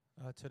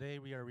Today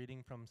we are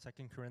reading from 2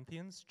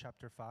 Corinthians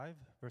chapter 5,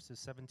 verses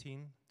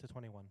 17 to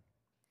 21.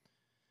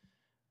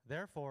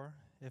 Therefore,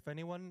 if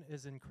anyone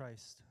is in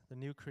Christ, the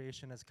new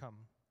creation has come.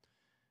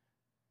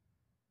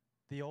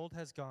 The old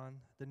has gone,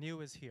 the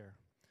new is here.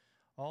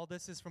 All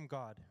this is from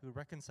God, who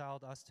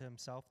reconciled us to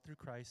himself through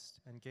Christ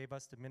and gave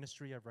us the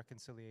ministry of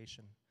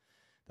reconciliation,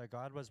 that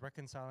God was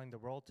reconciling the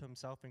world to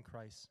himself in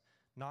Christ,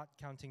 not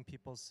counting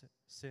people's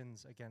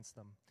sins against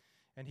them.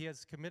 And he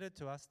has committed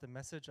to us the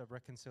message of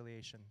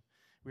reconciliation.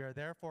 We are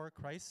therefore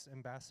Christ's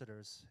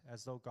ambassadors,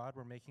 as though God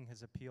were making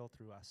his appeal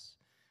through us.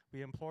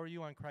 We implore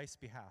you on Christ's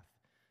behalf,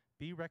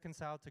 be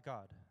reconciled to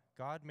God.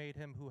 God made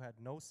him who had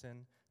no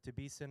sin to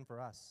be sin for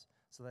us,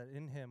 so that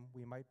in him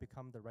we might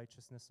become the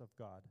righteousness of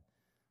God.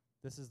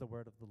 This is the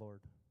word of the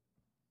Lord.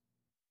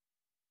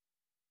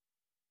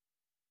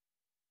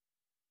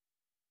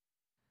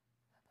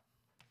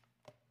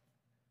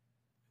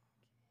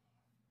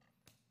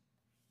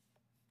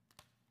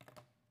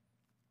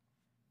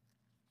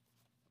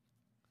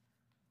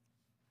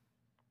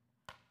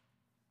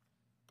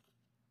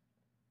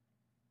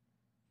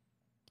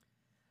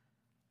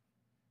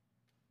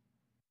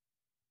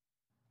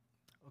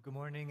 Well, good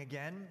morning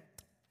again.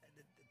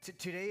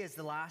 Today is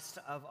the last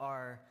of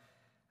our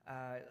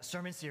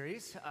sermon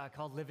series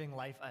called Living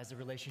Life as a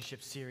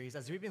Relationship series.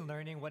 As we've been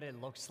learning what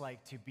it looks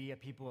like to be a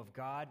people of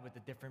God with the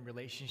different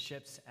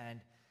relationships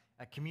and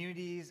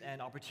communities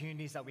and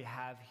opportunities that we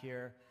have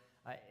here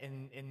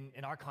in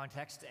our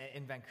context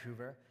in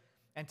Vancouver.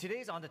 And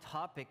today's on the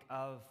topic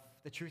of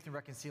the truth and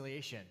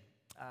reconciliation.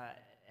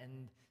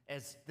 And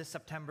as this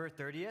September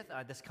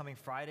 30th, this coming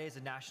Friday is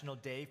a National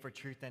Day for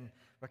Truth and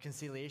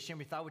Reconciliation.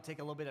 We thought we'd take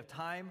a little bit of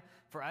time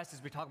for us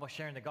as we talk about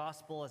sharing the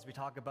gospel, as we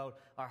talk about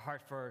our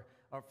heart for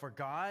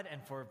God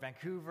and for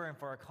Vancouver and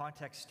for our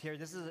context here.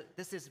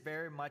 This is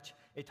very much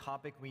a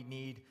topic we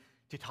need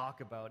to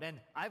talk about.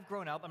 And I've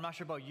grown up, I'm not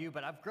sure about you,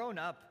 but I've grown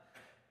up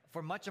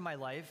for much of my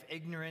life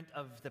ignorant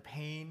of the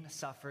pain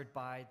suffered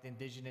by the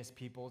Indigenous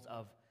peoples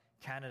of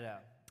Canada.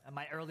 And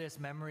my earliest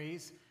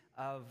memories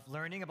of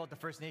learning about the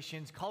First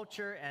Nations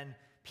culture and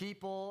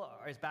people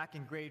is back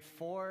in grade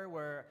 4,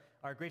 where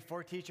our grade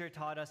 4 teacher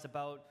taught us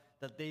about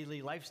the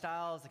daily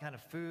lifestyles, the kind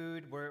of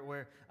food, what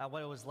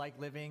it was like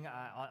living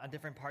on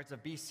different parts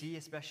of BC,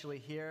 especially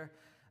here,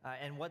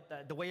 and what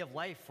the way of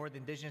life for the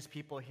Indigenous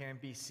people here in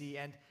BC.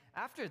 And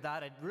after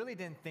that, I really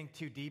didn't think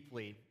too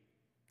deeply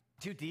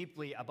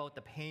about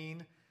the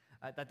pain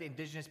that the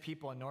Indigenous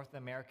people in North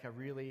America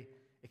really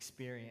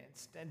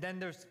experienced. And then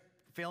there's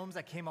films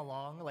that came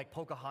along, like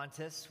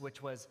Pocahontas,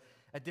 which was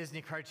a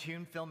Disney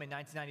cartoon film in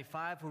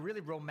 1995, who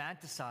really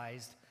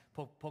romanticized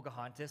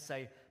Pocahontas,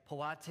 a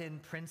Powhatan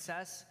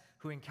princess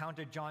who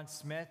encountered John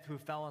Smith, who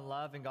fell in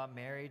love and got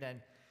married.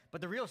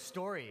 But the real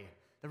story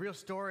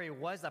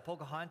was that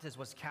Pocahontas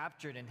was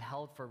captured and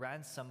held for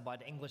ransom by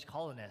the English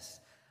colonists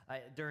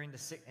in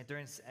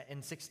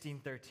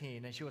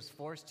 1613, and she was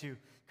forced to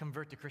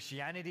convert to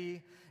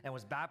Christianity and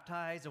was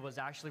baptized. It was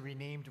actually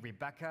renamed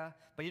Rebecca,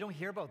 but you don't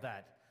hear about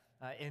that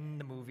in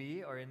the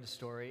movie or in the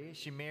story.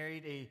 She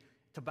married a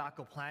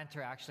tobacco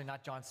planter, actually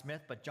not John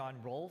Smith, but John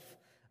Rolfe,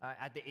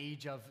 at the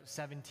age of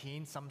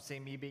 17, some say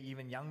maybe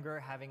even younger,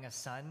 having a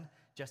son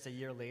just a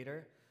year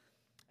later.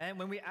 And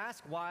when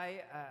asked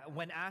why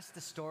the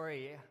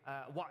story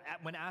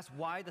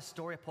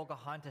of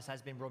Pocahontas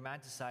has been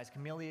romanticized,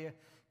 Camellia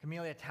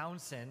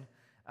Townsend,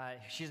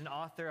 she's an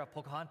author of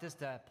Pocahontas,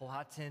 the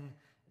Powhatan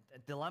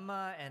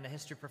Dilemma, and a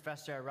history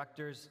professor at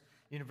Rutgers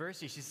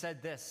University. She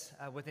said this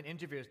with an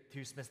interview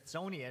to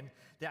Smithsonian: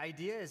 the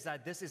idea is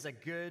that this is a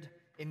good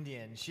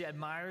Indian. She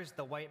admires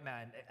the white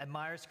man,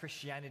 admires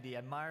Christianity,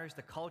 admires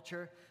the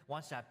culture,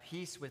 wants to have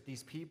peace with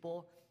these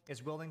people,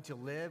 is willing to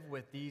live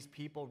with these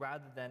people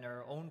rather than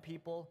her own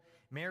people,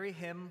 marry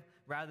him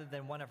rather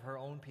than one of her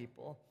own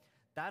people.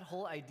 That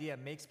whole idea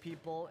makes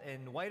people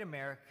in white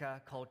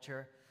American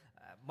culture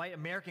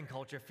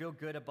feel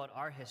good about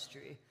our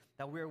history,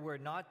 that we're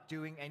not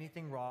doing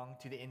anything wrong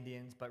to the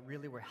Indians, but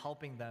really we're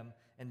helping them,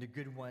 and the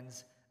good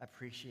ones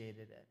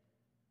appreciated it.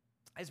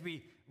 As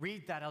we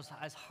read that,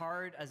 as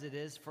hard as it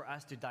is for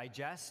us to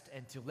digest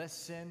and to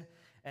listen,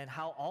 and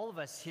how all of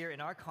us here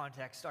in our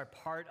context are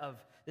part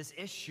of this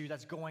issue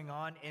that's going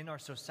on in our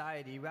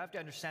society, we have to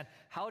understand,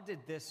 how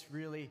did this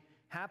really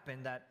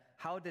happen?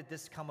 How did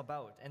this come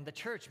about? And the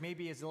church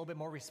maybe is a little bit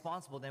more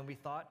responsible than we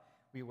thought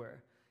we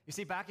were. You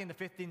see, back in the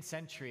 15th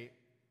century,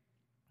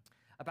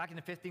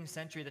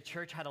 the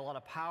church had a lot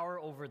of power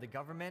over the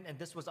government, and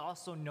this was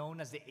also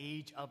known as the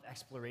Age of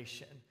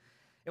Exploration.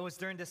 It was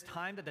during this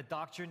time that the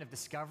doctrine of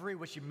discovery,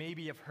 which you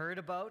maybe have heard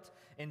about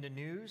in the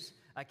news,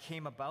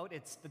 came about.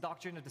 The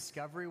doctrine of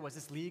discovery was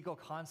this legal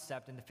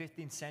concept in the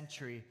 15th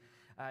century.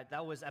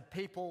 That was a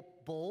papal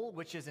bull,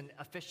 which is an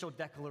official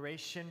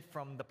declaration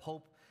from the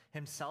Pope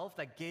himself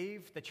that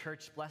gave the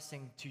church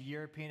blessing to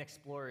European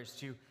explorers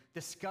to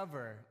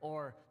discover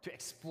or to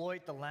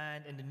exploit the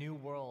land in the New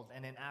World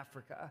and in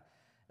Africa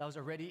that was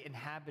already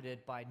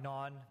inhabited by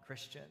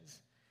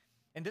non-Christians.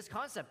 And this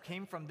concept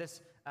came from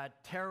this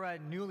terra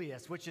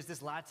nullius, which is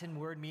this Latin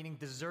word meaning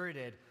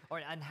deserted or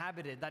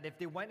uninhabited, that if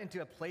they went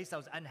into a place that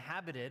was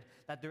uninhabited,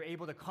 that they're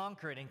able to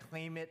conquer it and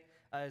claim it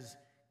as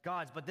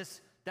God's. But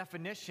this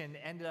definition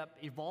ended up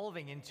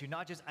evolving into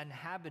not just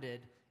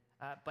uninhabited,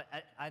 but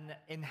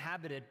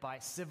uninhabited by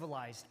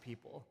civilized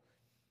people.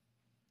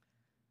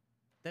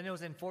 Then it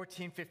was in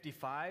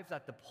 1455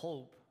 that the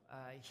Pope,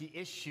 he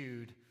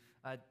issued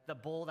the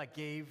bull that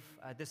gave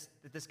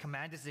this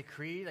command, this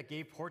decree that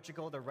gave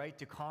Portugal the right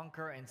to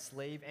conquer and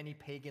enslave any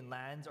pagan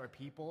lands or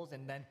peoples.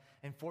 And then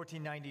in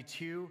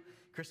 1492,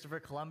 Christopher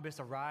Columbus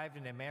arrived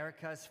in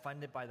America,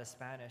 funded by the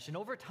Spanish. And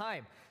over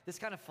time, this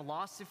kind of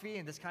philosophy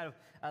and this kind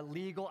of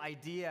legal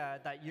idea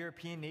that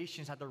European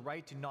nations had the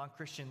right to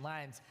non-Christian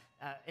lands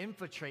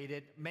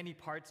infiltrated many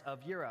parts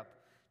of Europe.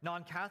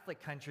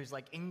 Non-Catholic countries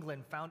like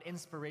England found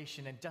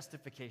inspiration and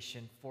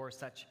justification for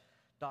such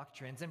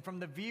doctrines. And from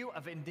the view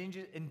of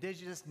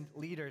indigenous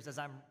leaders, as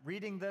I'm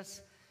reading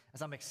this,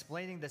 as I'm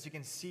explaining this, you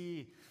can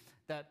see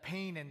the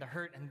pain and the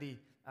hurt and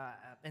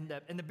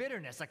the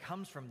bitterness that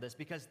comes from this,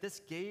 because this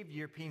gave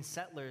European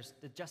settlers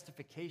the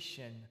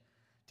justification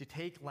to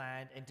take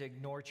land and to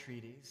ignore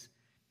treaties.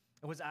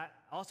 It was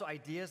also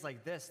ideas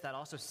like this that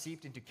also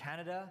seeped into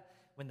Canada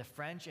when the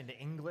French and the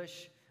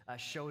English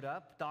showed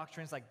up.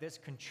 Doctrines like this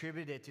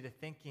contributed to the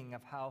thinking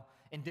of how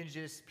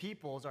indigenous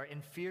peoples are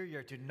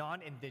inferior to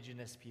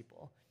non-indigenous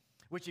people,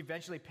 which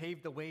eventually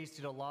paved the ways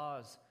to the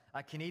laws,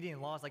 Canadian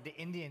laws like the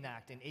Indian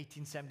Act in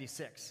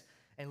 1876,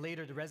 and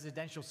later the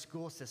residential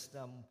school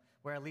system,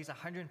 where at least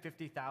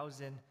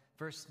 150,000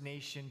 First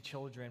Nation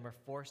children were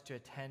forced to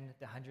attend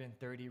the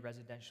 130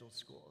 residential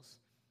schools.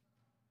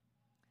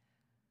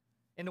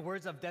 In the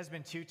words of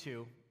Desmond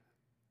Tutu,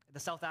 the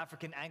South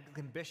African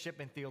Anglican bishop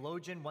and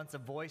theologian, once a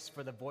voice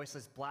for the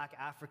voiceless Black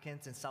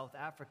Africans in South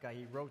Africa,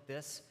 he wrote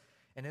this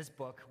in his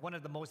book: "One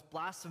of the most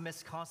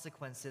blasphemous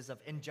consequences of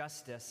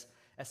injustice,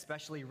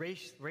 especially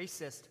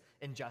racist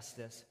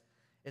injustice,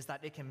 is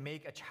that it can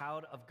make a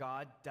child of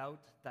God doubt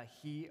that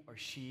he or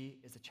she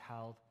is a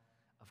child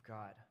of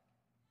God."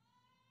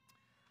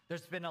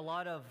 There's been a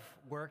lot of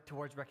work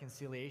towards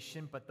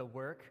reconciliation, but the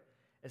work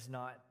is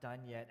not done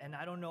yet. And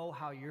I don't know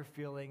how you're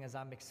feeling as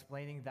I'm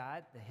explaining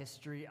that, the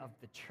history of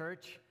the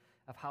church,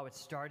 of how it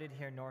started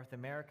here in North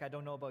America. I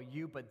don't know about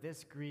you, but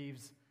this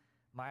grieves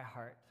my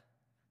heart.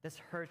 This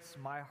hurts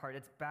my heart.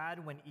 It's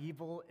bad when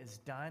evil is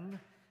done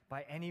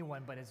by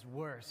anyone, but it's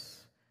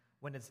worse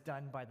when it's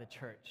done by the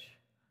church,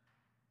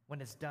 when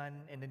it's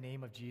done in the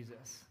name of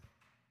Jesus.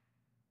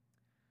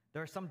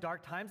 There are some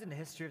dark times in the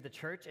history of the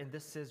church, and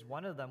this is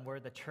one of them, where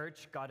the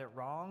church got it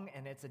wrong.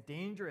 And it's a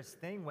dangerous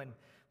thing when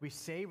we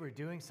say we're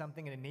doing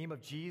something in the name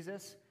of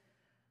Jesus,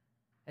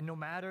 and no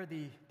matter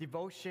the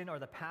devotion or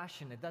the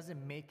passion, it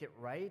doesn't make it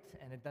right,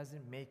 and it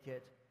doesn't make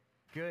it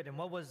good. And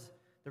what was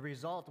the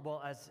result?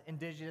 Well, as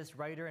Indigenous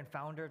writer and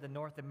founder of the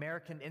North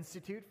American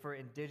Institute for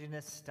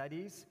Indigenous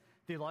Studies,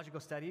 Theological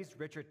Studies,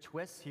 Richard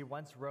Twiss, he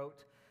once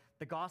wrote,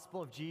 "The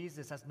gospel of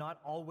Jesus has not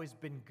always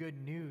been good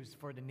news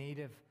for the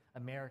Native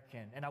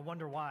American." And I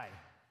wonder why,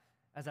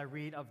 as I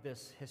read of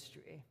this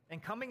history.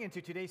 And coming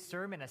into today's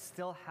sermon, I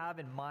still have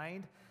in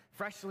mind,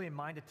 freshly in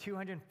mind, the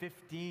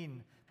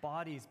 215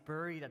 bodies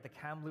buried at the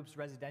Kamloops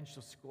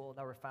Residential School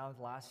that were found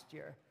last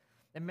year.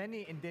 And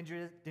many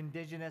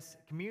indigenous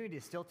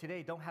communities still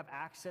today don't have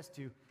access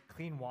to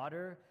clean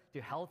water,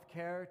 to health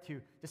care,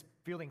 to just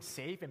feeling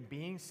safe and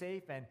being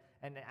safe, and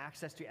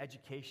access to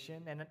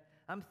education. And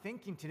I'm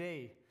thinking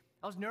today,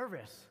 I was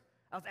nervous.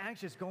 I was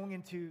anxious going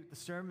into the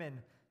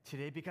sermon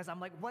today, because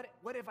I'm like,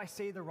 what if I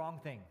say the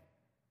wrong thing?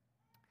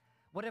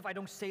 What if I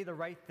don't say the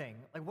right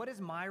thing? Like, what is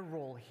my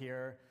role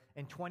here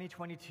in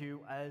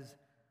 2022 as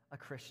a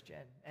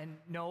Christian? And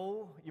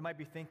no, you might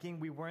be thinking,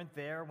 we weren't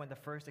there when the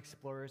first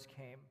explorers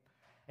came.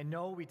 And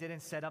no, we didn't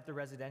set up the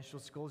residential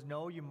schools.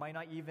 No, you might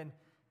not even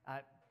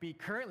be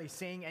currently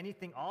saying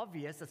anything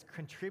obvious that's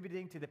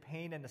contributing to the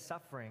pain and the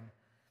suffering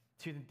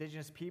to the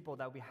Indigenous people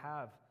that we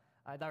have,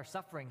 that are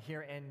suffering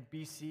here in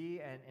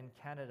BC and in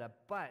Canada.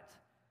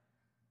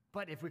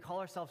 But if we call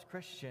ourselves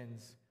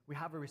Christians, we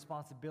have a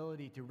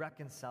responsibility to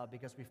reconcile,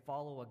 because we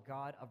follow a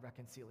God of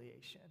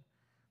reconciliation.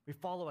 We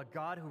follow a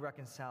God who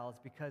reconciles.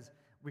 Because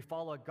we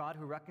follow a God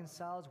who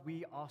reconciles,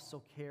 we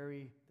also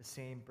carry the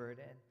same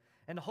burden.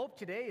 And the hope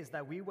today is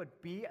that we would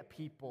be a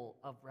people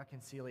of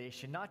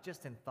reconciliation, not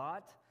just in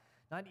thought,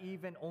 not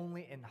even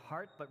only in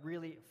heart, but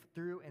really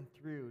through and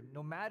through.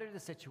 No matter the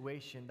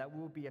situation, that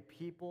we will be a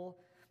people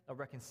of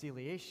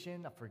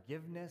reconciliation, of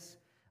forgiveness,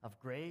 of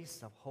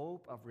grace, of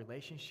hope, of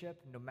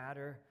relationship, no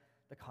matter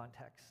the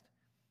context.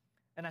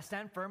 And I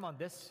stand firm on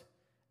this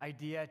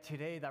idea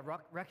today that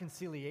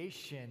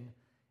reconciliation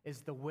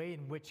is the way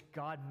in which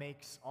God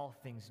makes all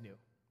things new.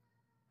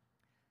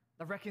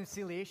 The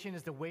reconciliation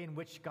is the way in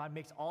which God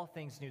makes all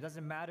things new. It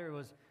doesn't matter if it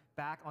was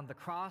back on the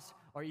cross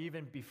or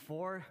even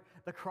before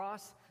the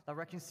cross. The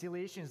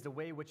reconciliation is the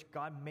way in which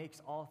God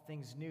makes all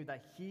things new,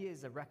 that He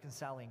is a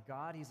reconciling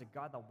God. He's a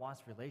God that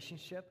wants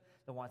relationship,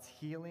 that wants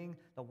healing,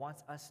 that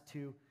wants us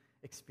to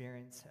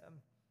experience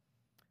Him.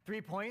 3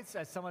 points,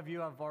 as some of you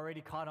have already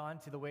caught on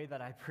to the way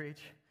that I preach.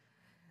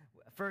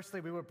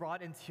 Firstly, we were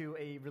brought into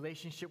a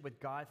relationship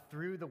with God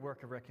through the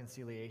work of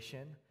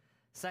reconciliation.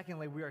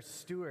 Secondly, we are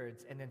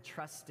stewards and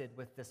entrusted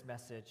with this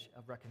message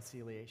of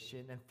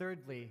reconciliation. And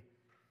thirdly,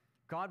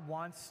 God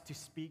wants to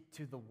speak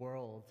to the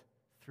world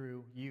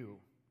through you.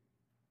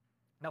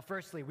 Now,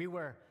 firstly, we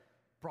were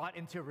brought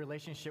into a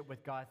relationship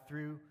with God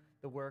through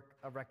the work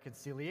of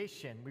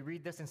reconciliation. We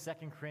read this in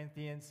 2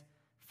 Corinthians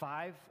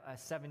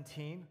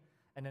 5:17,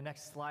 and the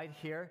next slide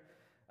here.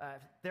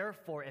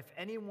 Therefore, if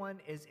anyone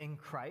is in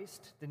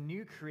Christ, the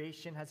new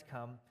creation has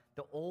come,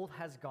 the old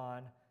has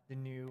gone, the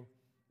new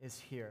is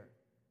here.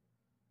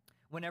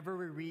 Whenever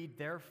we read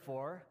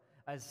therefore,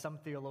 as some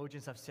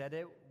theologians have said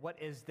it,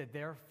 what is the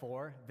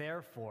therefore?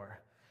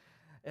 Therefore,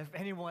 if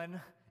anyone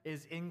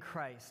is in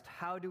Christ,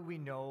 how do we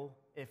know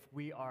if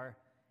we are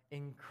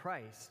in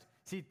Christ?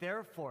 See,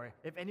 therefore,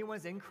 if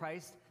anyone's in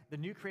Christ, the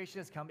new creation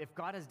has come. If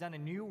God has done a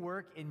new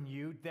work in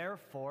you,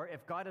 therefore,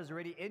 if God is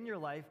already in your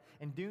life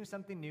and doing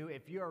something new,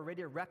 if you are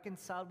already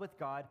reconciled with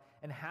God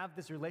and have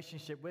this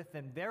relationship with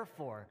Him,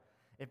 therefore,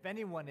 if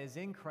anyone is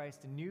in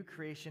Christ, the new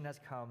creation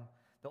has come.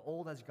 The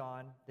old has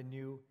gone, the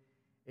new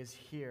is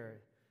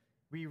here.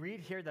 We read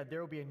here that there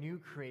will be a new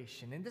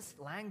creation. And this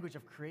language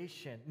of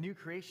creation, new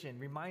creation,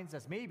 reminds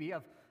us maybe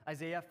of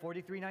Isaiah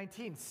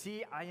 43:19.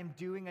 See, I am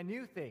doing a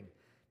new thing.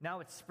 Now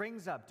it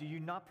springs up. Do you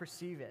not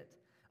perceive it?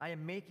 I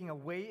am making a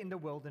way in the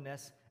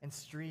wilderness and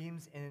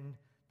streams in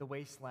the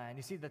wasteland.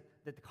 You see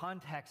the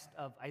context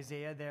of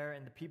Isaiah there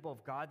and the people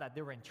of God, that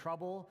they were in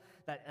trouble,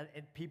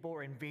 that people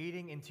were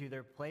invading into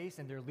their place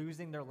and they're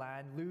losing their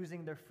land,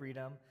 losing their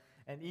freedom.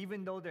 And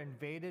even though they're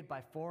invaded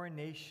by foreign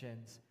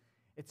nations,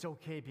 it's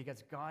okay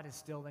because God is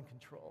still in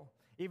control.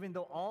 Even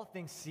though all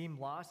things seem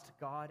lost,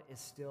 God is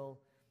still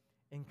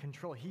in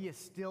control. He is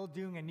still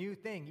doing a new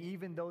thing,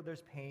 even though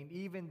there's pain,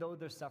 even though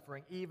there's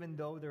suffering, even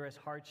though there is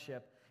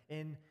hardship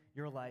in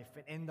your life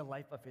and in the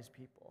life of His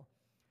people.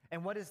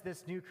 And what is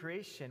this new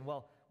creation?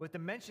 Well, with the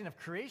mention of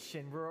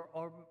creation, we're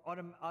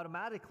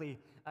automatically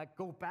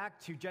go back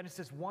to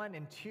Genesis 1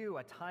 and 2,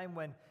 a time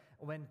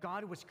when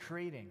God was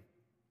creating.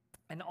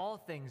 And all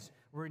things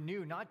were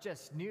new, not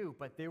just new,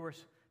 but they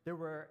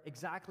were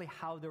exactly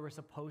how they were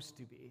supposed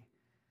to be.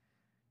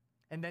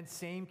 And then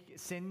sin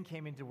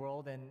came into the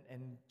world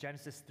in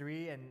Genesis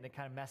 3, and it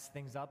kind of messed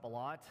things up a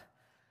lot.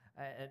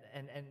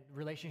 And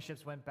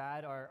relationships went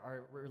bad.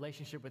 Our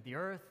relationship with the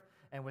earth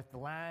and with the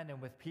land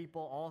and with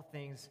people, all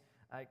things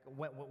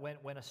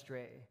went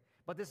astray.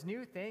 But this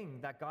new thing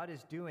that God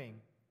is doing,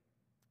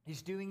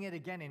 He's doing it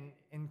again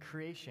in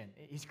creation.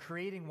 He's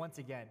creating once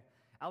again.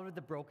 Out of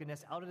the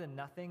brokenness, out of the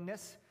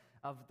nothingness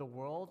of the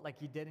world, like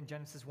He did in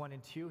Genesis 1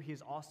 and 2, He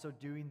is also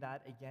doing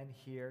that again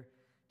here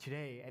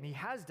today. And He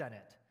has done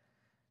it.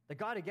 That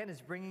God again is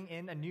bringing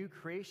in a new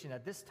creation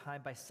at this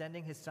time by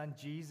sending His Son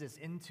Jesus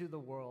into the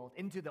world,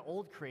 into the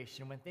old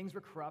creation when things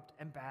were corrupt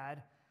and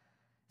bad,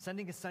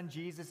 sending His Son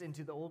Jesus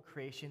into the old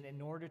creation in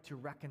order to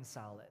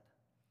reconcile it,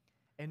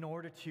 in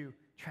order to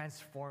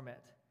transform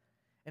it.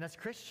 And as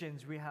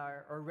Christians, we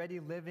are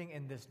already living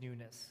in this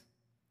newness.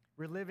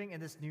 We're living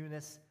in this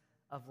newness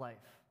of life,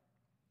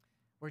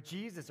 where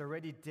Jesus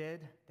already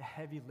did the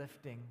heavy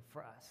lifting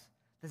for us.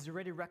 This has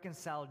already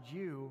reconciled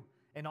you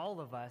and all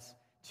of us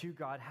to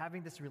God,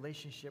 having this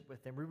relationship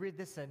with Him. We read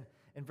this in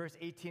verse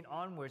 18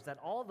 onwards, that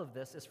all of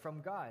this is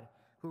from God,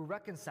 who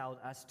reconciled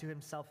us to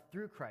Himself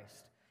through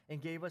Christ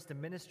and gave us the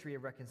ministry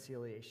of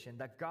reconciliation,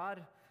 that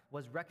God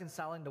was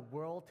reconciling the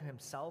world to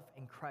Himself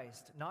in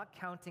Christ, not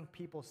counting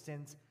people's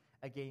sins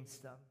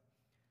against them.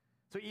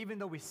 So even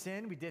though we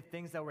sinned, we did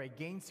things that were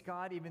against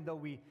God, even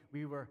though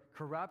we were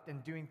corrupt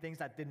and doing things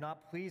that did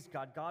not please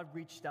God, God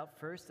reached out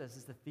first, as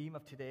is the theme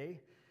of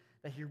today,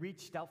 that He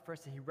reached out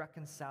first and He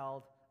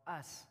reconciled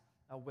us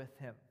with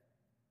Him.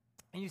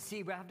 And you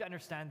see, we have to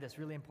understand this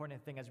really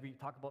important thing as we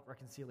talk about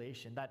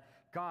reconciliation, that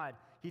God,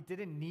 He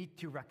didn't need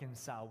to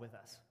reconcile with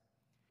us.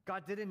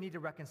 God didn't need to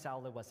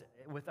reconcile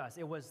with us.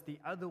 It was the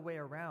other way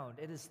around.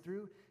 It is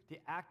through the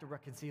act of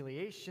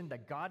reconciliation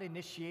that God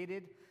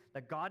initiated,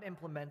 that God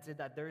implemented,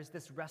 that there is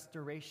this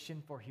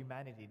restoration for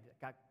humanity,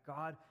 that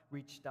God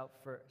reached out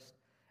first.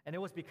 And it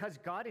was because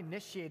God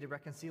initiated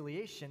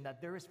reconciliation that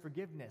there is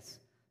forgiveness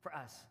for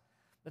us,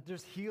 that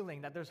there's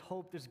healing, that there's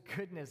hope, there's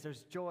goodness,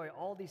 there's joy,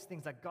 all these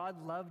things, that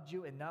God loved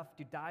you enough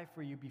to die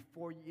for you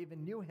before you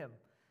even knew Him.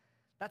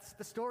 That's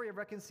the story of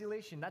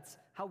reconciliation. That's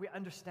how we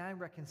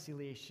understand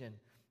reconciliation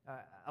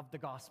of the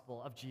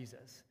gospel of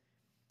Jesus.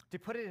 To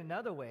put it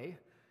another way,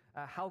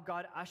 how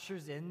God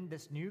ushers in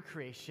this new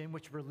creation,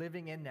 which we're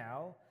living in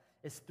now,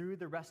 is through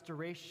the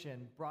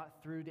restoration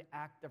brought through the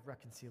act of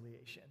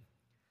reconciliation.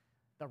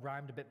 That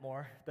rhymed a bit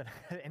more than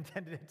I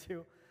intended it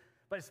to.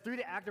 But it's through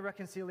the act of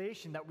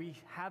reconciliation that we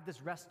have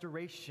this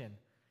restoration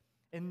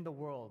in the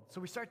world. So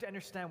we start to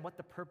understand what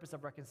the purpose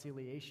of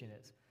reconciliation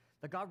is.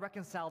 That God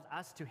reconciled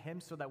us to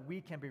Him so that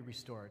we can be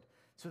restored,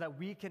 so that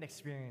we can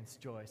experience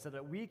joy, so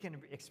that we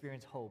can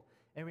experience hope,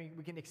 and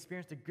we can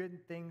experience the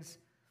good things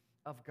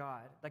of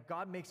God. That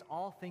God makes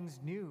all things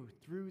new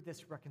through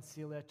this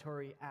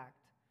reconciliatory act.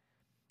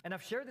 And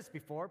I've shared this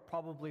before,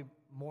 probably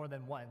more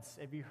than once.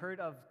 Have you heard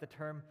of the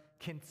term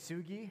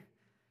kintsugi?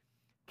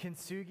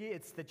 Kintsugi,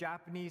 it's the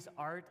Japanese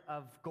art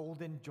of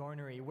golden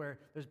joinery, where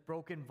there's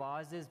broken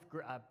vases,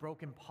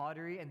 broken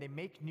pottery, and they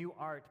make new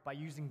art by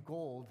using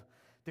gold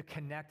to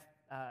connect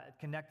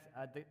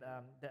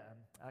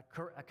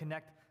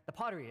the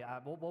pottery,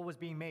 what was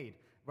being made,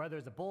 whether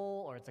it's a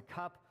bowl or it's a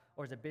cup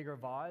or it's a bigger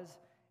vase.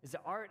 Is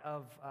the art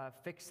of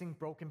fixing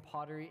broken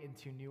pottery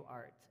into new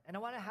art. And I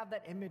want to have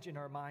that image in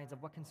our minds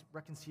of what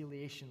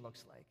reconciliation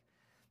looks like.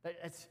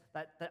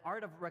 That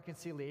art of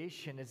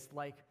reconciliation is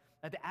like,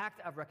 the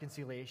act of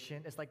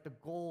reconciliation is like the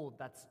gold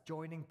that's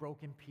joining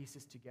broken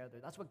pieces together.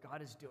 That's what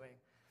God is doing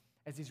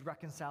as He's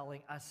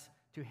reconciling us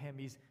to Him.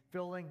 He's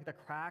filling the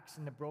cracks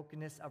and the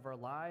brokenness of our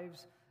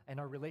lives and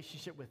our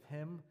relationship with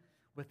Him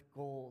with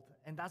gold.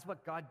 And that's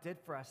what God did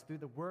for us through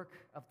the work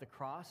of the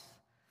cross,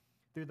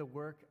 through the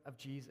work of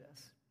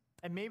Jesus.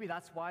 And maybe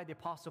that's why the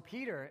Apostle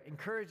Peter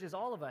encourages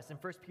all of us in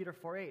 1 Peter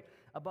 4:8,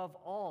 above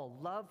all,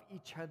 love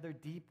each other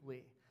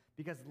deeply,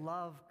 because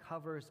love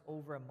covers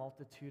over a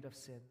multitude of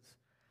sins.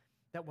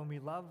 That when we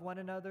love one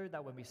another,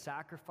 that when we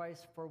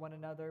sacrifice for one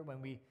another,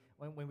 when we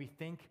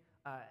think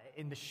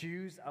in the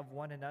shoes of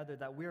one another,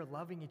 that we are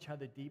loving each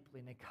other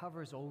deeply, and it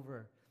covers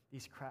over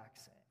these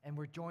cracks. And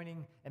we're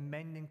joining and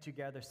mending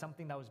together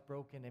something that was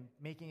broken and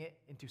making it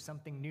into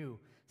something new,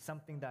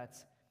 something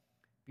that's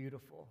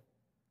beautiful.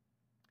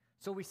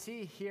 So we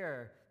see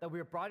here that we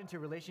are brought into a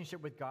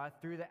relationship with God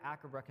through the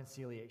act of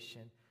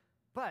reconciliation.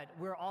 But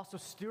we're also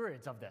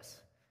stewards of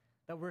this,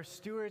 that we're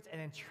stewards and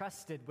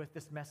entrusted with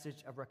this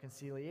message of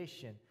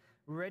reconciliation.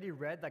 We already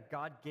read that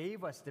God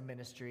gave us the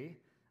ministry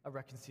of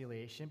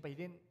reconciliation, but He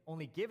didn't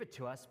only give it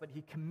to us, but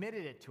He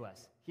committed it to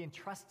us. He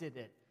entrusted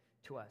it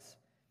to us.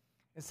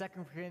 In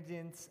 2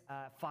 Corinthians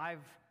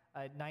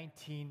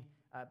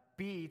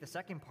 5:19b, the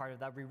second part of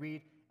that, we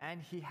read,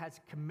 and He has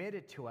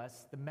committed to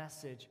us the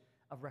message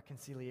of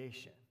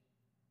reconciliation.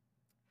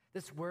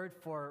 This word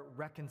for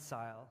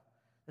reconcile,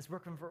 this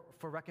word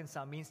for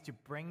reconcile means to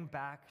bring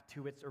back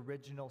to its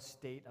original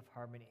state of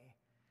harmony.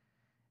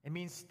 It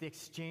means the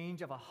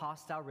exchange of a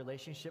hostile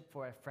relationship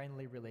for a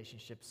friendly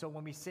relationship. So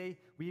when we say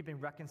we've been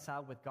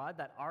reconciled with God,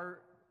 that our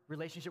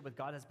relationship with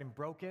God has been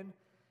broken,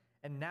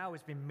 and now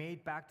it's been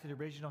made back to the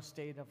original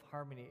state of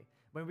harmony.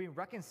 When we're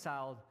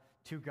reconciled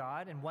to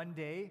God, and one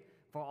day,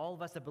 for all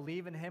of us that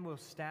believe in Him, we'll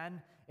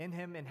stand in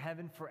Him in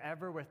heaven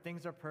forever, where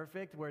things are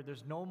perfect, where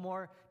there's no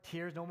more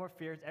tears, no more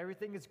fears,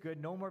 everything is good,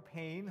 no more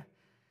pain.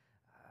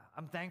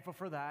 I'm thankful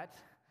for that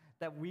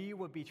we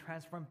would be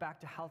transformed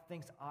back to how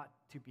things ought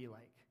to be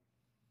like.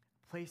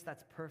 A place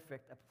that's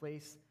perfect, a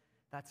place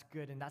that's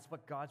good, and that's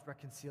what God's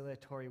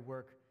reconciliatory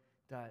work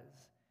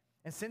does.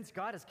 And since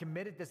God has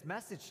committed this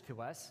message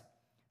to us,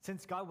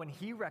 since God, when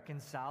He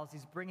reconciles,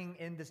 He's bringing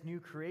in this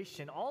new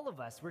creation, all of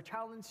us, we're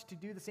challenged to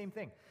do the same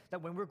thing.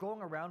 That when we're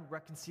going around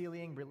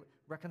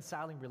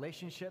reconciling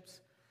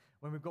relationships,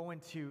 when we're going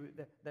to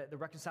the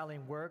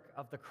reconciling work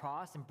of the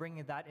cross and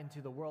bringing that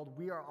into the world,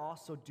 we are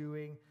also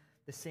doing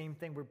the same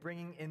thing. We're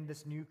bringing in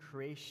this new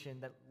creation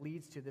that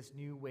leads to this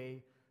new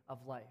way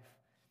of life.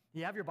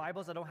 You have your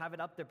Bibles, I don't have it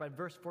up there, but in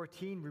verse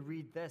 14, we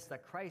read this,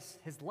 that Christ,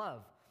 His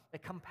love,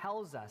 it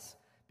compels us.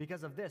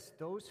 Because of this,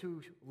 those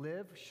who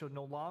live should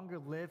no longer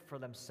live for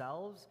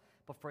themselves,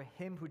 but for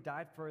Him who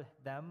died for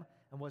them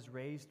and was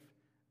raised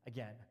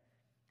again.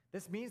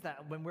 This means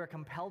that when we're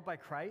compelled by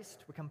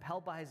Christ, we're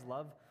compelled by His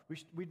love,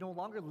 we no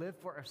longer live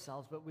for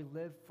ourselves, but we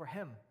live for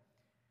Him.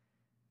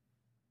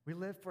 We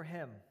live for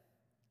Him.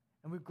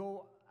 And we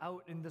go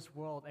out in this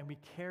world and we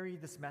carry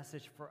this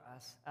message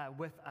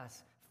with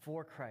us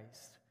for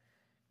Christ.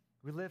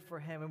 We live for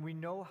Him, and we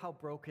know how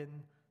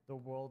broken the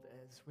world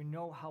is. We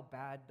know how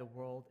bad the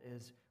world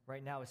is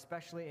right now,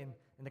 especially in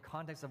the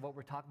context of what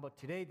we're talking about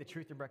today, the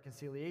Truth and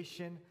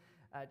Reconciliation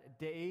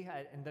Day,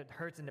 and the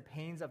hurts and the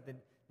pains of the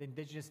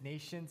indigenous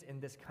nations in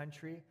this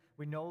country.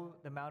 We know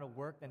the amount of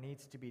work that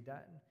needs to be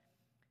done.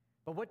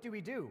 But what do we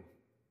do?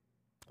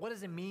 What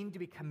does it mean to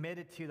be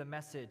committed to the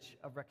message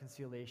of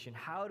reconciliation?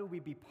 How do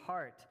we be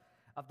part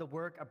of the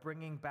work of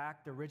bringing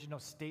back the original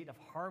state of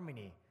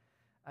harmony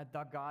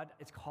that God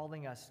is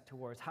calling us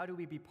towards? How do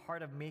we be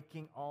part of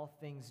making all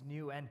things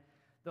new? And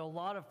there are a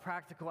lot of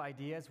practical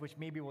ideas, which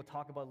maybe we'll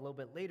talk about a little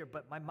bit later,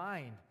 but my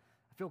mind,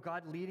 I feel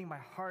God leading my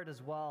heart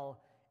as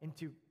well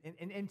into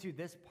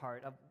this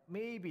part of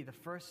maybe the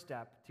first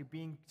step to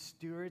being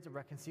stewards of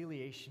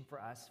reconciliation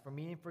for us, for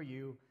me and for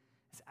you,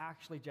 is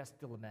actually just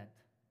to lament.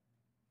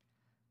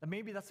 And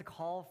maybe that's a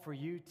call for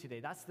you today.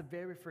 That's the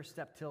very first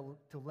step, to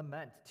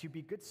lament. To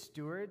be good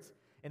stewards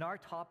in our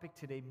topic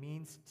today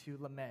means to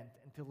lament.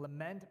 And to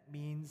lament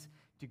means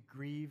to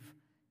grieve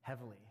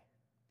heavily.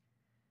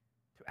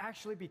 To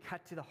actually be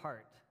cut to the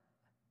heart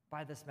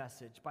by this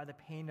message, by the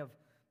pain of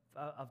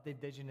the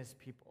indigenous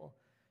people.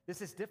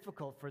 This is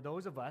difficult for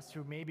those of us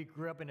who maybe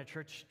grew up in a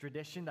church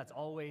tradition that's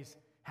always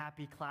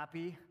happy,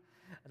 clappy,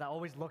 that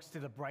always looks to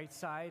the bright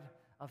side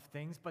of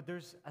things, but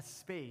there's a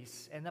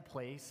space and a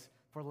place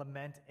for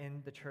lament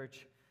in the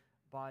church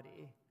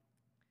body.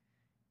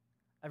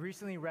 I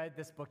recently read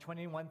this book,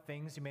 21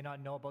 Things You May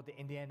Not Know About the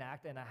Indian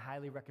Act, and I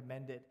highly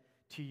recommend it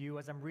to you.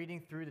 As I'm reading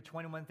through the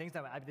 21 things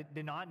that I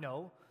did not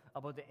know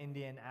about the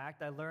Indian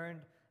Act, I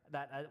learned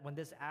that when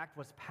this act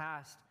was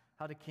passed,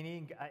 how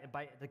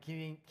by the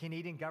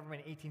Canadian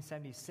government in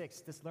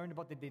 1876, this learned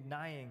about the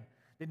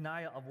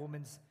denial of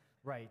women's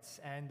rights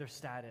and their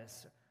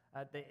status,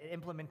 the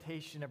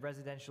implementation of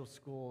residential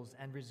schools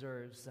and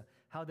reserves,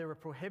 how they were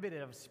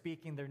prohibited of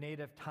speaking their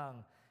native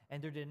tongue,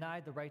 and they're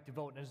denied the right to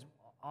vote, and it was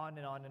on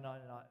and on and on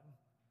and on.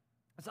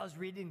 As I was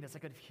reading this, I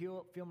could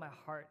feel my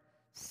heart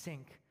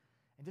sink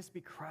and just be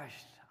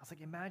crushed. I was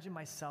like, imagine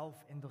myself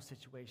in those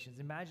situations,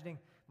 imagining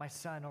my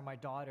son or my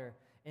daughter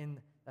in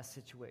that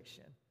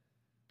situation.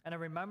 And I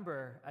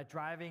remember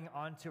driving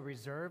onto a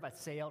reserve at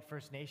Sayout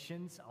First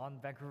Nations on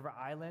Vancouver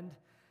Island,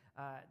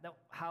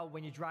 how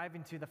when you drive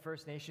into the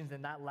First Nations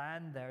and that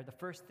land there, the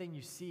first thing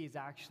you see is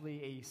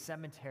actually a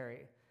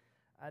cemetery.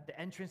 The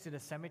entrance to the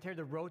cemetery,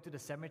 the road to the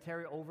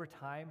cemetery over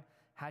time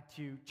had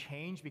to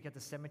change because the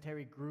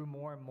cemetery grew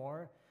more and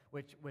more,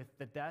 which with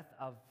the death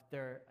of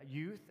their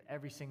youth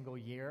every single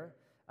year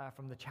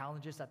from the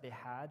challenges that they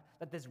had,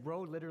 that this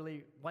road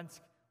literally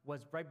once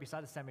was right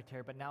beside the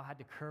cemetery, but now had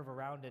to curve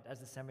around it as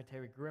the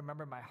cemetery grew. I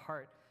remember my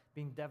heart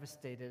being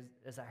devastated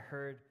as I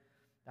heard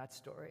that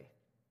story.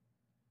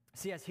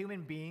 See, as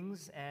human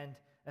beings, and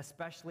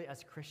especially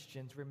as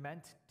Christians, we're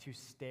meant to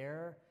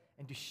stare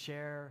and to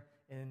share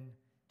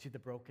into the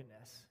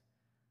brokenness,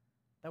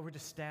 that we're to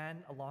stand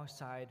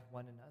alongside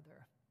one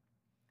another.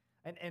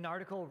 And an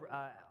article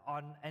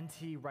on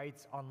NT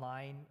Writes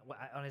Online,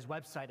 on his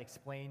website,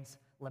 explains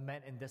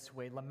lament in this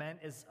way. Lament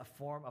is a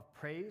form of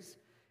praise.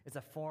 It's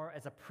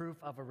a proof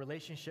of a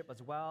relationship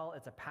as well.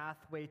 It's a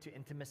pathway to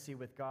intimacy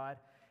with God.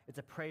 It's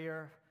a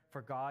prayer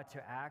for God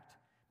to act.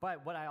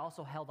 But what I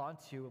also held on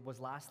to was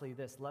lastly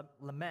this.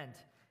 Lament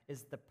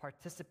is the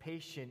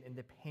participation in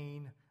the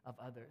pain of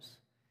others.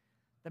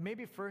 That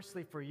maybe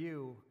firstly for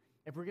you,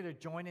 if we're going to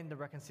join in the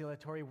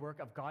reconciliatory work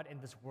of God in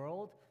this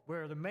world,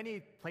 where there are many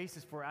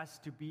places for us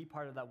to be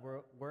part of that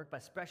work, but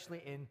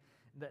especially in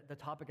the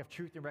topic of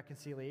truth and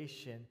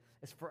reconciliation,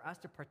 is for us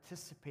to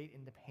participate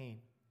in the pain.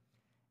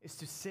 Is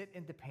to sit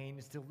in the pain,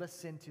 is to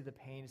listen to the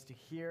pain, is to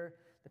hear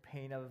the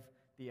pain of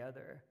the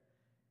other.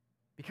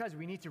 Because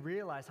we need to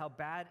realize how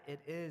bad it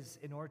is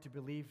in order to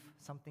believe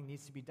something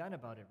needs to be done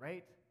about it,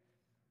 right?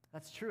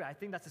 That's true. I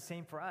think that's the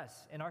same for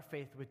us in our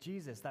faith with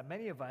Jesus, that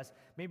many of us,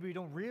 maybe we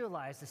don't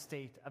realize the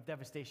state of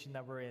devastation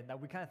that we're in, that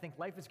we kind of think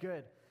life is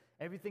good,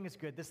 everything is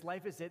good, this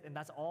life is it, and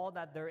that's all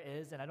that there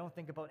is, and I don't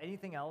think about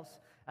anything else.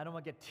 I don't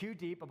want to get too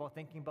deep about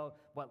thinking about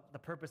what the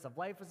purpose of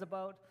life is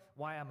about,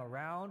 why I'm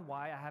around,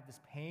 why I have this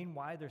pain,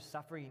 why there's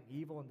suffering and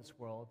evil in this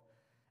world,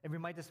 and we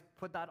might just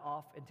put that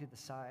off into the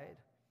side.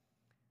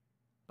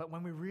 But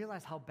when we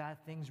realize how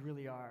bad things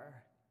really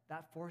are,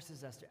 that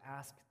forces us to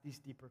ask these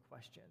deeper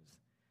questions.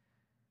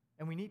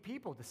 And we need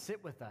people to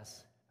sit with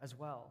us as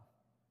well.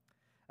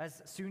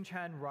 As Soon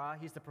Chan Ra,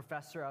 he's the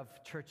professor of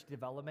church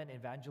development and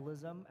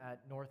evangelism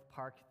at North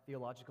Park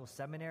Theological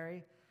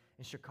Seminary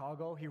in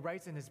Chicago. He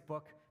writes in his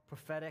book,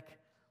 Prophetic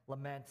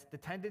Lament, the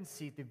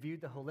tendency to view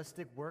the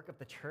holistic work of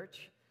the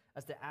church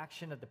as the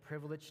action of the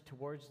privileged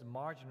towards the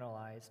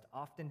marginalized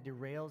often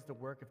derails the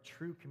work of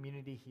true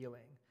community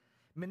healing.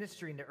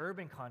 Ministry in the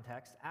urban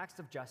context, acts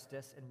of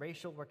justice, and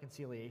racial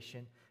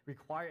reconciliation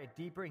require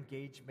a deeper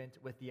engagement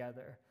with the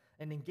other,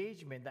 an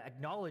engagement that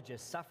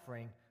acknowledges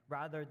suffering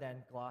rather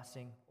than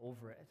glossing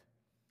over it.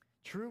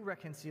 True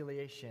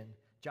reconciliation,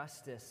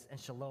 justice, and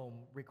shalom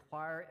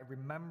require a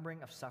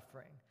remembering of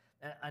suffering,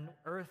 an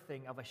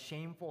unearthing of a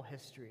shameful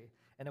history,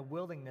 and a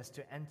willingness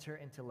to enter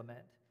into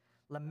lament.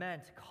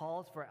 Lament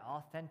calls for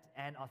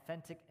an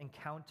authentic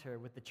encounter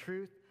with the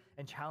truth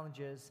and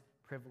challenges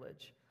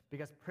privilege,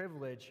 because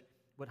privilege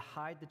would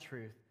hide the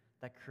truth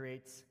that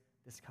creates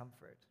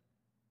discomfort.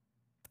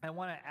 I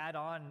want to add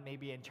on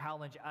maybe and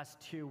challenge us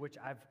too, which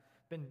I've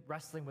been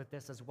wrestling with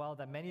this as well,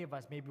 that many of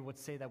us maybe would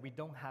say that we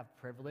don't have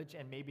privilege,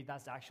 and maybe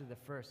that's actually the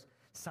first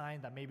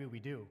sign that maybe we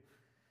do.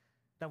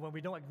 That when we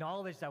don't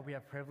acknowledge that we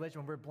have privilege,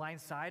 when we're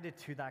blindsided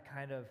to that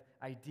kind of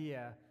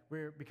idea, we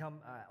become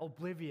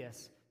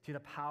oblivious to the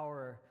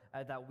power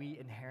that we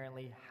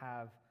inherently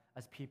have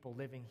as people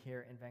living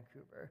here in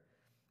Vancouver.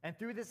 And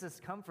through this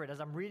discomfort, as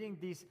I'm reading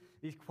these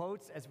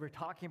quotes, as we're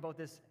talking about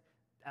this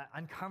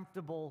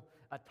uncomfortable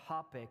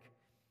topic,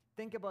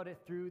 think about it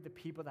through the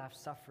people that have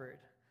suffered,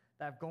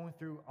 that have gone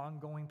through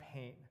ongoing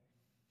pain.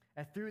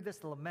 And through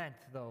this lament,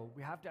 though,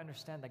 we have to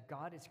understand that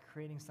God is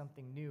creating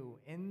something new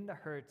in the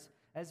hurts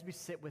as we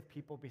sit with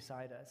people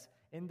beside us,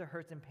 in the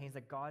hurts and pains,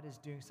 that God is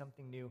doing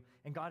something new.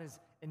 And God has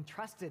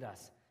entrusted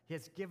us. He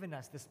has given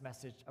us this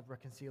message of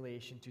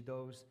reconciliation to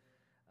those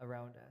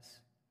around us.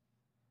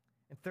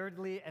 And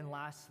thirdly and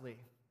lastly,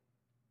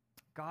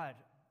 God,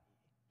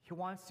 He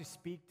wants to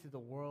speak to the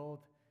world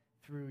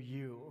through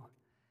you.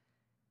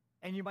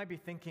 And you might be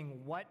thinking,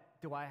 what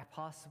do I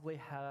possibly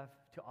have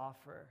to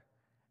offer?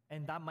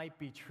 And that might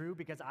be true,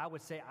 because I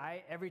would say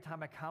every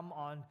time I come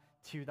on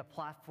to the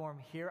platform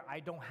here, I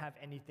don't have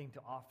anything to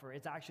offer.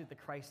 It's actually the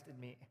Christ in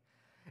me.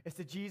 It's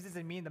the Jesus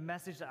in me, and the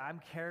message that I'm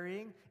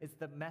carrying is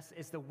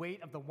the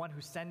weight of the one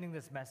who's sending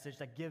this message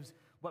that gives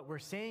what we're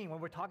saying,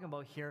 what we're talking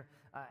about here,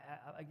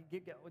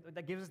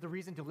 that gives us the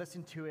reason to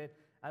listen to it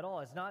at all.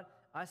 It's not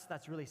us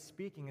that's really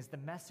speaking, it's the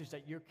message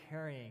that you're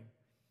carrying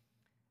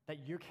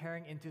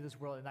into this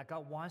world, and that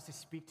God wants to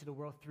speak to the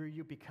world through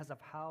you because of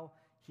how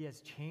he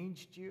has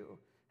changed you,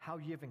 how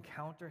you've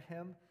encountered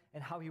him,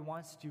 and how he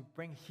wants to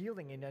bring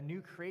healing and a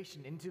new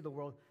creation into the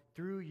world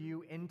through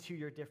you into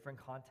your different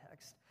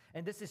contexts.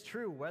 And this is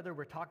true whether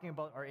we're talking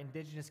about our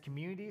Indigenous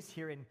communities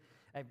here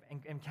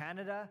in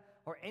Canada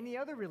or any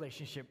other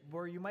relationship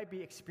where you might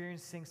be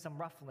experiencing some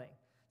ruffling,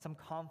 some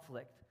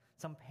conflict,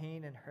 some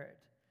pain and hurt.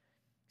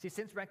 See,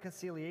 since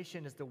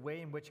reconciliation is the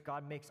way in which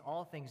God makes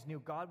all things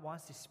new, God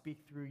wants to speak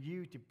through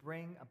you to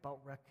bring about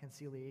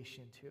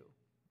reconciliation too.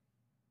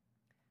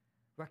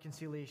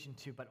 Reconciliation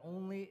too, but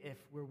only if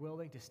we're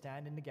willing to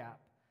stand in the gap,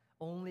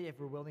 only if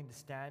we're willing to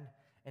stand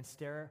and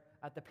stare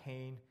at the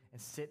pain and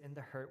sit in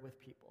the hurt with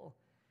people.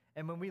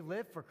 And when we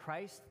live for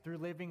Christ through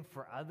living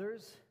for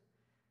others,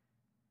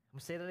 I'm going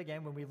to say that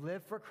again, when we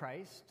live for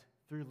Christ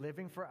through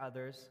living for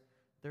others,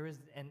 there is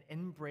an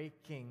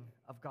inbreaking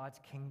of God's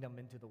kingdom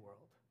into the world.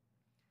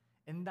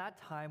 In that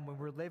time, when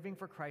we're living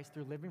for Christ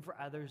through living for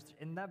others,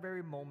 in that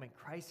very moment,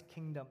 Christ's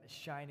kingdom is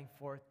shining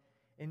forth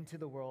into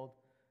the world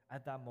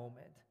at that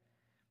moment.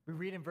 We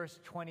read in verse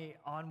 20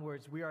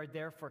 onwards, we are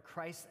therefore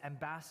Christ's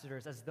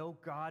ambassadors, as though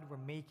God were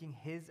making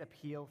his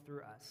appeal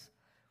through us.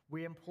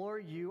 We implore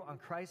you on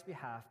Christ's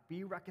behalf,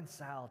 be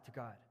reconciled to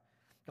God.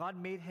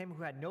 God made him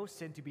who had no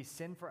sin to be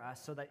sin for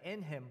us, so that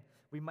in him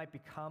we might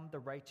become the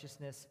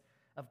righteousness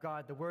of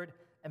God. The word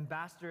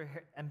ambassador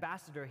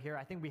here,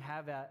 I think we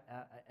have a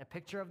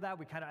picture of that.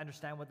 We kind of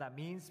understand what that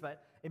means,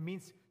 but it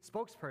means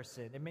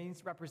spokesperson. It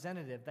means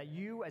representative, that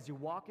you, as you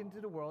walk into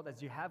the world,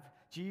 as you have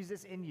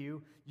Jesus in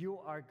you, you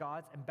are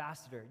God's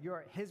ambassador. You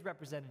are his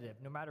representative,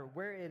 no matter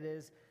where it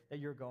is that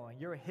you're going.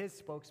 You're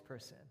his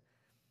spokesperson.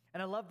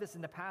 And I love this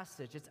in the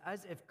passage. It's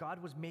as if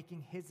God was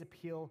making his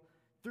appeal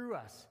through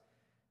us,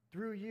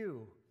 through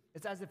you.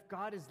 It's as if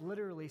God is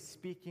literally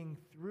speaking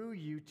through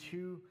you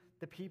to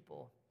the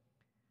people.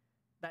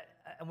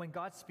 And when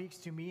God speaks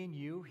to me and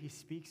you, he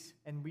speaks,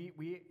 and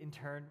we in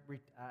turn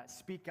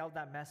speak out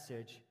that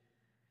message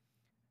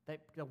that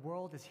the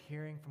world is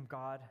hearing from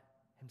God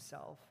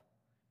himself.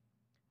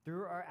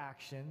 Through our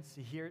actions,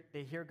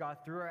 they hear God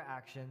through our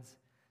actions.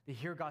 They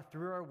hear God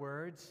through our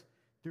words,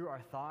 through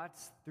our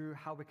thoughts, through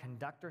how we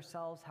conduct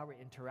ourselves, how we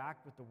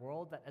interact with the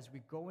world, that as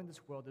we go in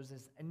this world, there's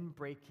this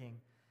inbreaking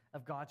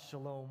of God's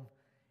shalom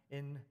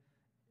in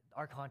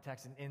our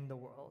context and in the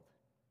world.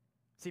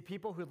 See,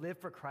 people who live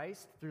for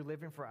Christ through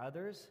living for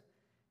others,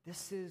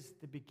 this is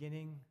the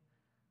beginning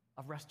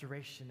of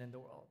restoration in the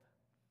world,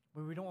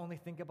 where we don't only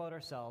think about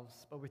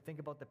ourselves, but we think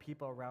about the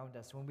people around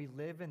us. When we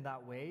live in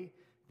that way,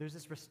 there's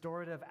this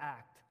restorative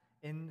act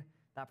in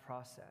that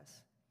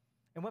process.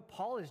 And what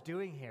Paul is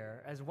doing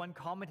here, as one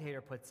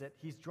commentator puts it,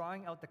 he's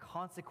drawing out the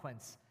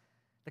consequences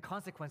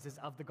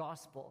of the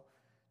gospel.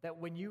 That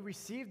when you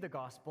receive the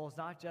gospel, it's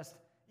not just,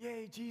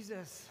 yay,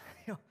 Jesus,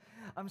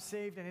 I'm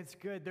saved and it's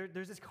good.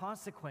 There's this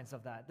consequence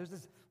of that. There's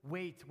this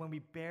weight when we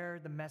bear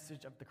the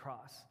message of the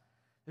cross.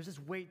 There's this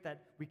weight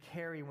that we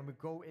carry when we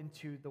go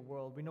into the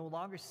world. We no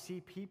longer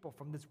see people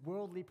from this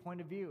worldly point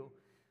of view.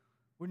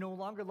 We no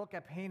longer look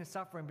at pain and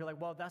suffering and be like,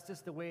 well, that's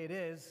just the way it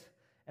is,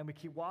 and we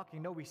keep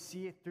walking. No, we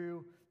see it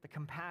through the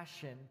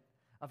compassion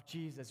of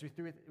Jesus.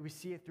 We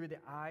see it through the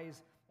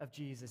eyes of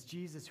Jesus.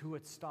 Jesus who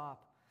would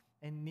stop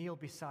and kneel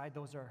beside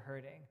those who are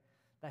hurting.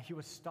 That he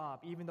would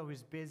stop, even though he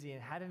was busy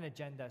and had an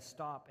agenda,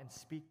 stop and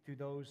speak to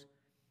those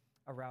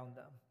around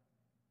them.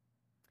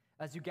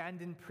 As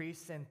Ugandan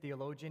priest and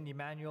theologian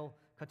Emmanuel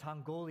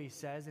Katongole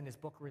says in his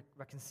book,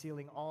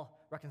 Reconciling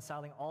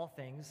All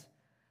Things,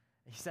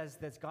 he says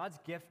that God's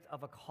gift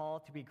of a call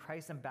to be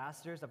Christ's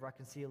ambassadors of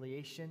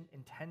reconciliation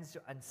intends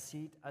to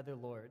unseat other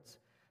lords,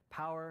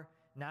 power,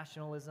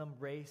 nationalism,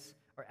 race,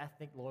 or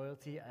ethnic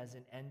loyalty as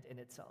an end in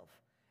itself,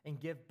 and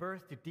give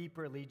birth to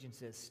deeper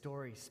allegiances,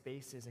 stories,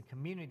 spaces, and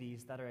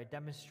communities that are a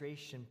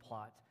demonstration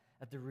plot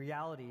of the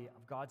reality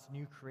of God's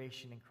new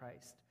creation in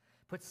Christ.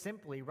 Put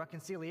simply,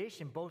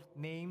 reconciliation both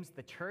names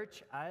the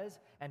church as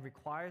and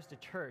requires the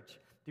church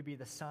to be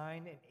the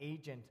sign and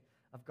agent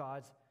of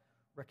God's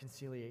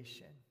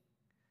reconciliation.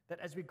 That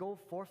as we go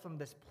forth from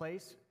this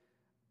place,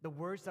 the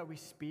words that we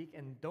speak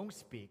and don't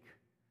speak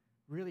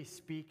really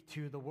speak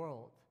to the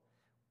world.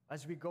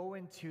 As we go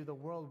into the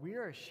world, we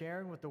are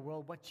sharing with the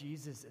world what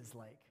Jesus is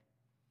like.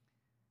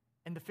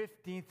 And the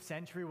 15th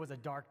century was a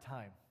dark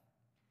time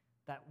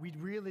that we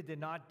really did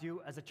not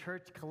do, as a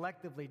church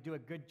collectively, do a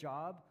good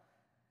job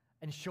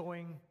in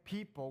showing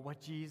people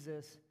what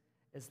Jesus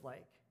is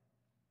like.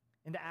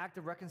 In the act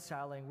of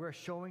reconciling, we're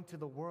showing to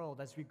the world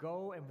as we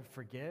go and we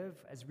forgive,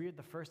 as we are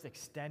the first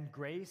extend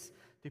grace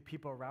to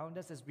people around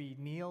us, as we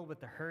kneel with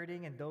the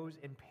hurting and those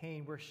in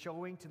pain, we're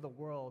showing to the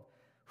world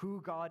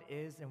who God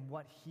is and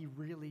what he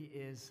really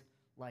is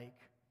like.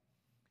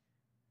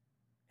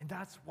 And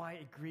that's why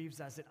it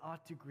grieves us. It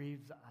ought to grieve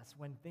us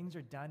when things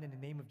are done in the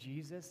name of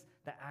Jesus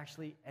that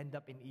actually end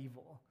up in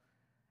evil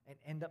and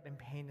end up in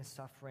pain and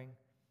suffering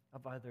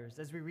of others.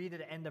 As we read at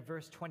the end of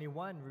verse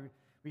 21,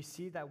 we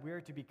see that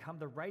we're to become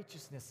the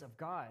righteousness of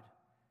God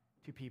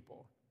to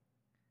people,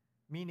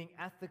 meaning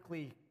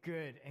ethically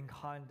good in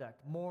conduct,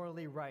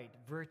 morally right,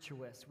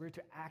 virtuous. We're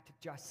to act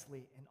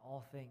justly in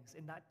all things,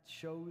 and that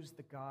shows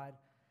the God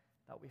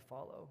that we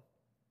follow.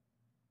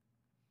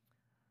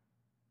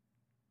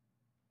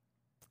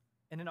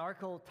 In an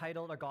article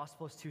titled "Our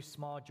Gospel is Too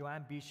Small,"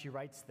 Joanne Beachy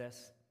writes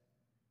this,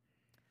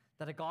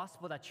 that a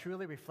gospel that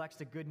truly reflects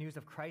the good news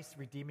of Christ's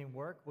redeeming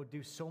work will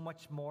do so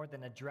much more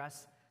than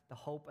address the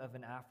hope of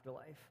an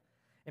afterlife.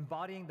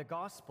 Embodying the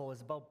gospel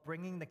is about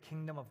bringing the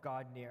kingdom of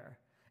God near.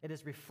 It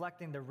is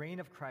reflecting the reign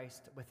of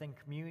Christ within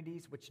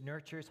communities, which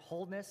nurtures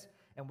wholeness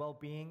and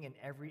well-being in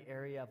every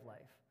area of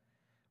life.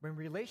 When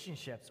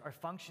relationships are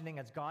functioning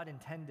as God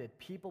intended,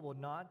 people will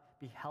not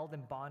be held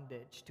in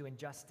bondage to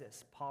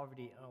injustice,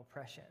 poverty, and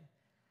oppression.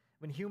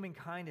 When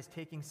humankind is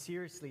taking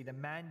seriously the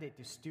mandate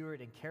to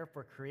steward and care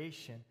for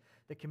creation,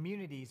 the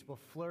communities will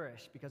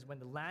flourish, because when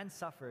the land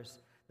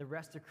suffers, the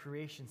rest of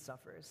creation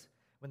suffers.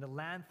 When the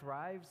land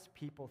thrives,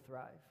 people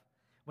thrive.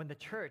 When the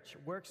church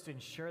works to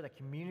ensure that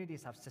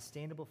communities have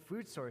sustainable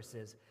food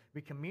sources,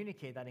 we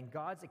communicate that in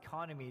God's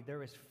economy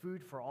there is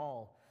food for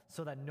all,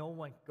 so that no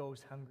one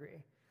goes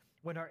hungry.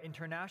 When our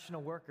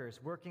international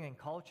workers working in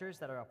cultures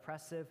that are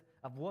oppressive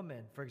of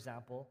women, for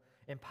example,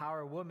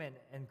 empower women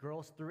and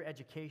girls through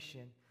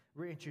education,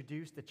 we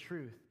introduce the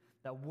truth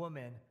that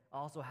women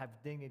also have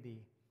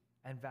dignity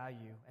and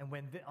value. And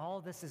when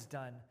all this is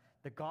done,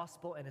 the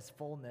gospel in its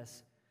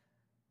fullness,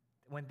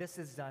 when this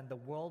is done, the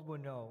world will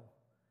know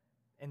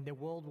and the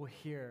world will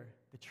hear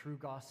the true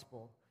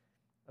gospel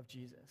of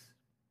Jesus.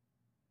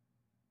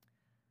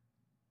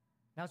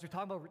 Now, as we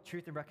talk about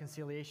truth and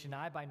reconciliation,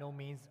 I by no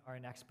means are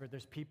an expert.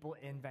 There's people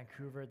in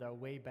Vancouver that are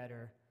way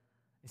better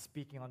in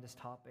speaking on this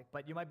topic.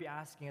 But you might be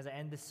asking, as I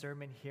end this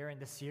sermon here in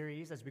this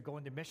series, as we go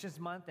into Missions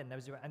Month and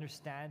as we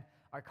understand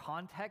our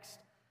context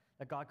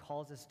that God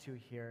calls us to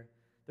here,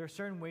 there are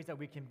certain ways that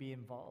we can be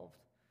involved.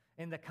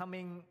 In the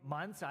coming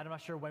months, I'm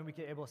not sure when we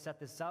can be able to set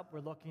this up, we're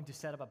looking to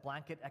set up a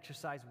blanket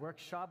exercise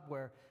workshop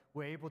where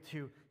we're able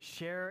to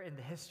share in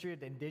the history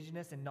of the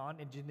indigenous and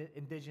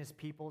non-indigenous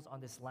peoples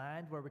on this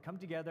land, where we come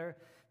together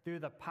through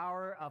the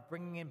power of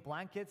bringing in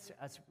blankets.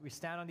 As we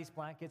stand on these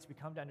blankets, we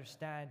come to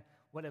understand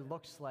what it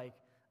looks like,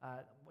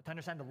 to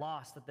understand the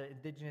loss that the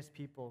indigenous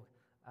people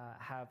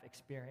have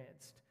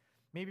experienced.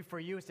 Maybe for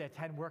you, it's to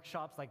attend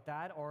workshops like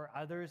that, or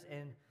others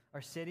in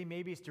our city.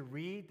 Maybe it's to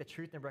read the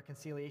Truth and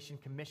Reconciliation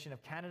Commission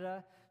of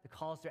Canada, the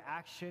calls to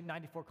action,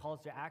 94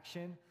 calls to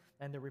action,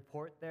 and the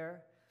report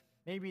there.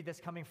 Maybe this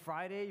coming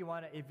Friday, you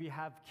want to, if you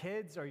have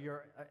kids or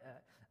you're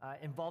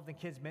involved in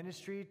kids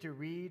ministry, to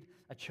read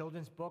a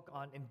children's book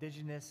on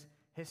Indigenous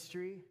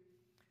history.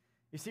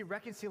 You see,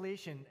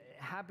 reconciliation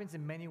happens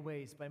in many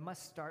ways, but it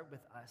must start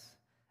with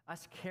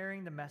us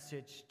carrying the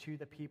message to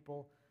the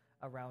people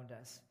around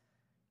us.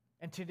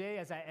 And today,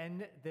 as I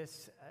end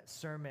this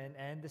sermon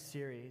and the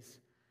series,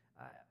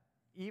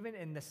 even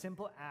in the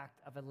simple act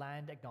of a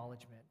land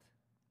acknowledgement,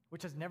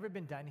 which has never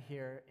been done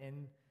here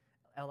in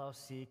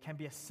LLC, can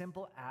be a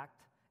simple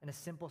act and a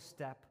simple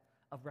step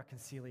of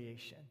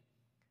reconciliation.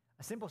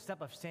 A simple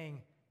step of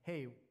saying,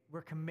 hey,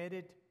 we're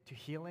committed to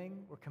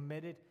healing, we're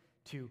committed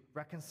to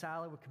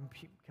reconciling,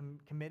 we're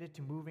committed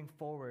to moving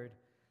forward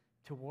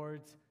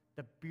towards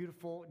the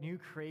beautiful new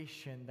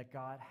creation that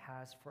God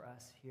has for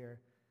us here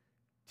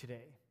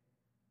today.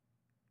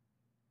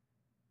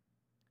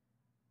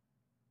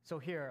 So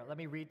here, let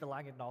me read the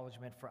land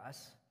acknowledgement for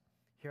us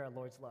here at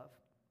Lord's Love.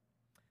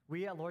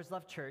 We at Lord's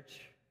Love Church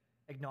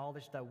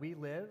acknowledge that we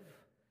live,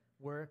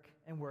 work,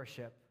 and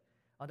worship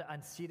on the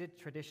unceded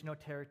traditional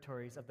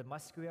territories of the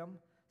Musqueam,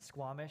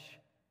 Squamish,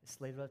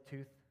 and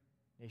Tsleil-Waututh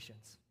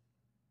nations.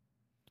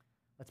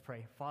 Let's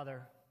pray.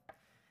 Father,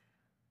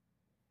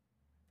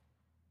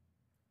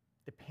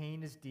 the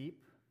pain is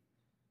deep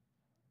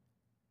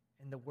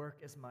and the work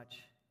is much.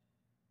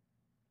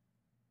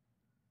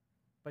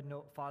 But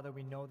no, Father,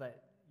 we know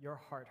that your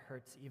heart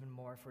hurts even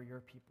more for your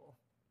people.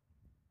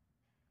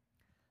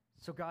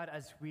 So God,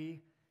 as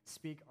we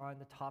speak on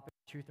the topic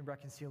of truth and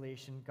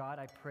reconciliation, God,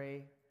 I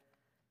pray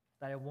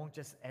that it won't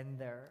just end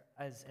there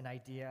as an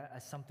idea,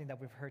 as something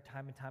that we've heard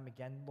time and time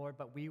again, Lord,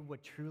 but we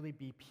would truly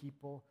be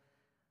people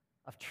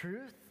of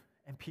truth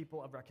and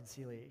people of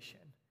reconciliation.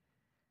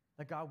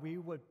 That God, we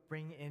would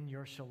bring in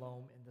your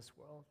shalom in this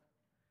world,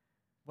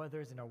 whether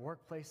it's in our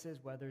workplaces,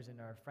 whether it's in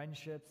our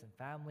friendships and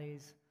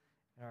families,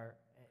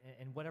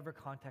 in whatever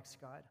context,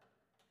 God.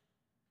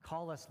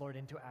 Call us, Lord,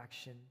 into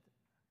action.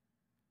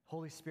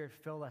 Holy Spirit,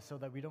 fill us so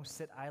that we don't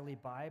sit idly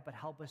by, but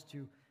help us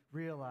to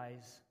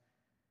realize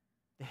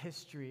the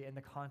history and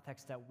the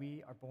context that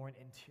we are born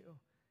into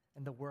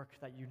and the work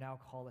that you now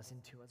call us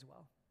into as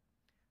well.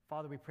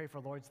 Father, we pray for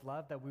Lord's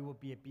love, that we will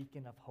be a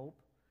beacon of hope,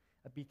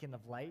 a beacon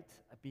of light,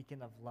 a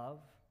beacon of love,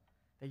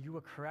 that you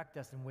will correct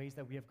us in ways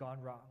that we have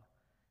gone wrong,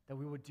 that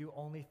we will do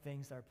only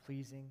things that are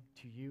pleasing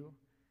to you,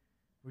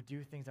 We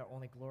do things that are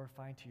only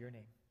glorifying to your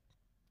name.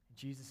 In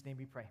Jesus' name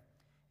we pray.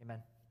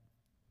 Amen.